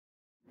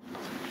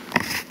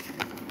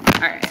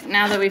right,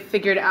 now that we've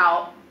figured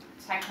out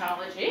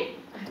technology,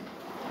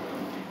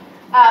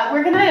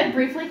 we're going to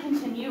briefly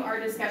continue our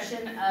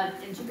discussion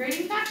of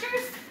integrating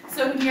factors.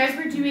 So when you guys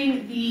were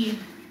doing the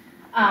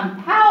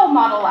POW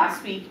model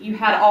last week, you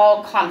had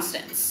all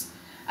constants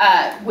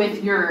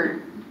with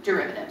your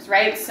derivatives,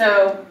 right?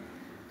 So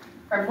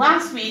from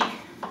last week,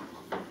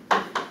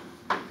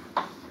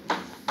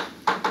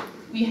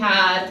 we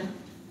had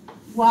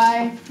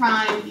y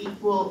prime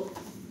equal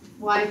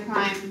y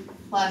prime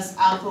plus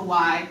alpha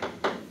y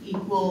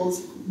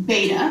equals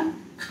beta.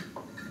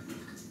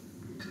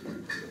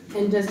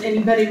 And does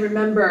anybody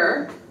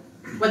remember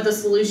what the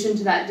solution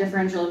to that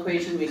differential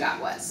equation we got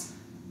was?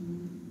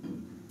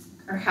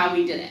 Or how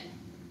we did it?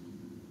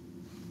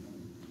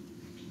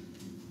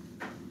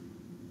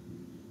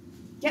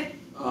 Yep.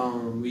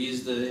 We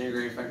used the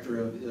integrating factor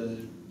of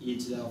e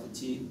to the alpha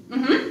t.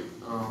 Mm-hmm.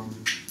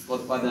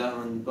 Multiply that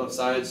on both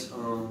sides.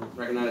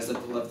 Recognize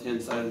that the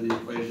left-hand side of the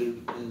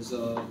equation is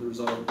the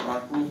result of the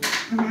product rule.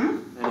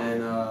 Mm-hmm.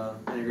 And then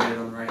integrate it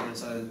on the right-hand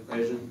side of the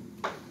equation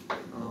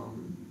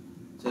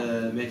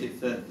to make it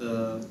fit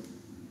the,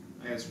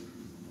 I guess,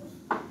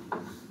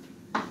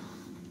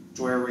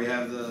 to where we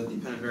have the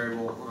dependent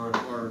variable on,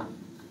 or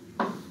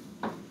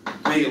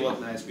to make it look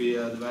nice, we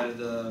divided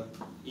the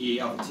e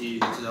alpha t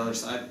to the other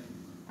side.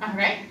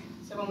 Okay.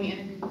 So when we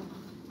integrate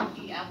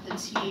e alpha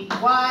t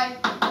y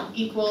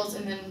equals,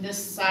 and then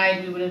this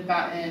side we would have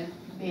gotten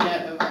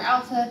beta over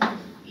alpha,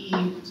 e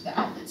to the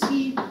alpha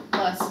t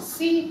plus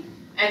c.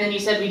 And then you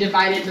said we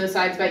divided both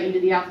sides by e to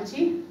the alpha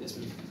t? Yes,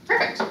 ma'am.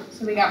 Perfect.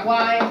 So we got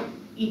y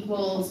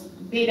equals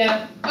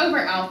beta over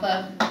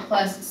alpha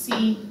plus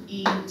c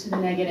e to the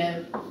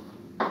negative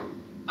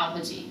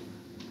alpha t.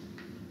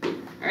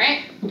 All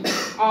right,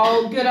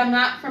 all good on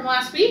that from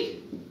last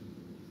week?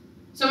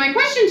 So my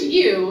question to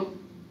you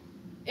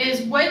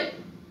is, what,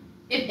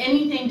 if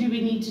anything, do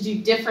we need to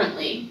do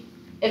differently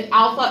if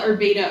alpha or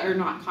beta are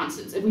not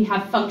constants, if we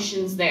have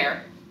functions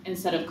there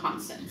instead of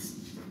constants?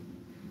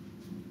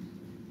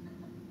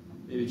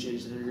 Maybe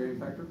change the integrating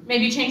factor?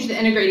 Maybe change the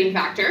integrating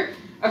factor.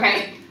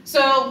 Okay,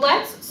 so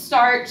let's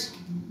start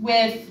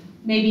with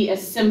maybe a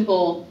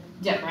simple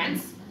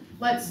difference.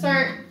 Let's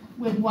start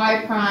with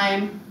y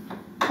prime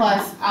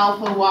plus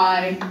alpha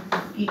y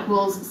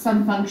equals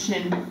some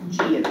function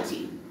g of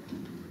t.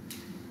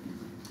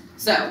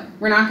 So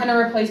we're not going to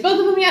replace both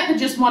of them yet, but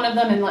just one of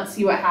them, and let's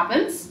see what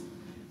happens.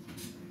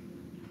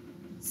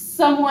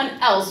 Someone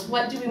else,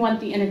 what do we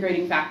want the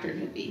integrating factor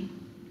to be?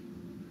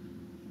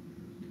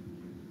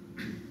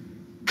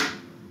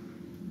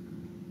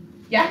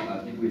 Yeah?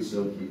 I think we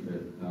still keep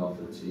it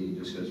alpha t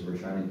just because we're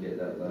trying to get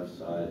that left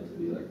side to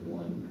be like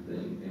one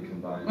thing and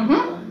combine it and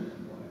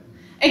y.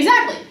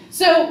 Exactly.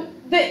 So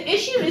the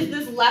issue is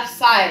this left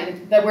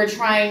side that we're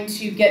trying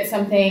to get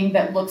something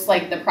that looks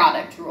like the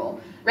product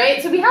rule,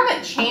 right? So we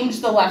haven't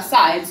changed the left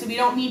side, so we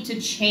don't need to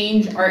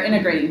change our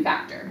integrating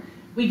factor.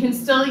 We can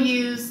still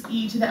use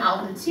e to the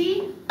alpha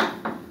t,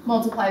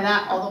 multiply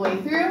that all the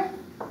way through.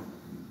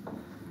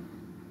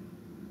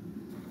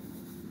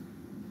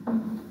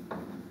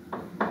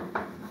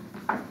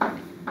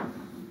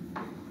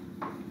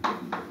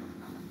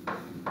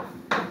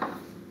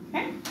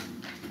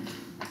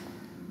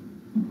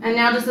 And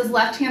now does this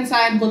left-hand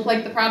side look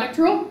like the product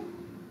rule?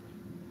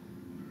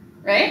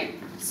 Right?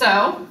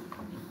 So,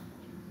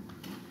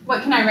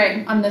 what can I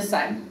write on this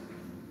side?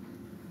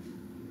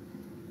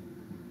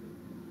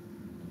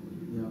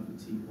 The alpha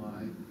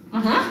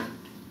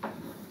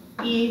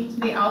ty. E to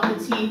the alpha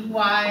t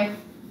y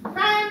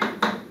prime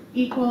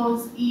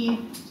equals e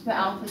to the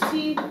alpha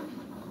t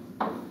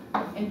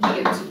and g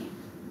of t.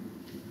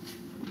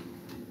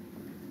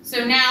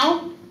 So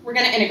now we're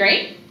going to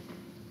integrate.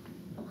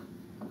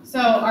 So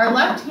our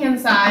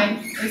left-hand side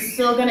is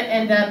still going to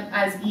end up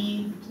as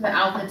e to the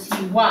alpha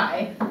t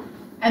y.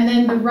 And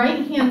then the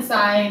right-hand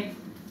side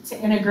to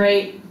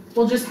integrate,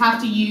 we'll just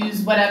have to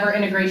use whatever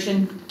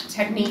integration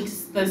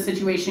techniques the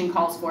situation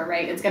calls for,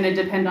 right? It's going to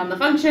depend on the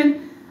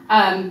function.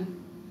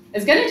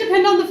 It's going to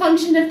depend on the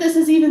function if this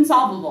is even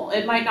solvable.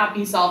 It might not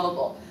be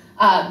solvable.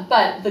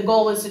 But the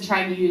goal is to try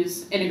and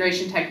use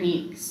integration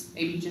techniques,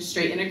 maybe just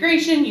straight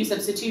integration, use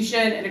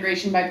substitution,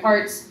 integration by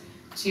parts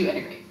to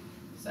integrate.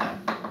 So.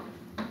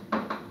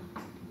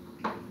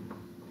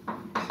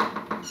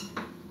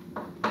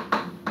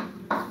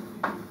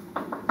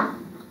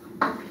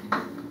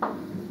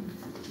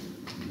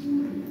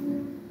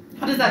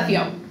 How does that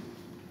feel?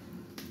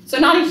 So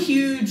not a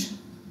huge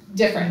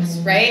difference,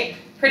 right?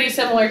 Pretty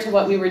similar to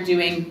what we were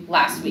doing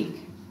last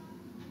week.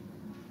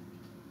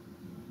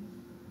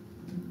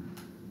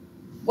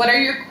 What are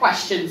your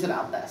questions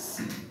about this?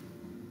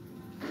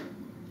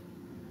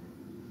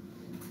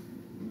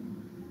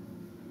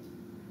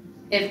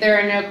 If there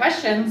are no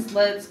questions,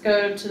 let's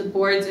go to the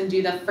boards and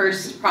do the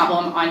first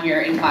problem on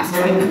your in-class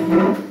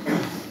assignment.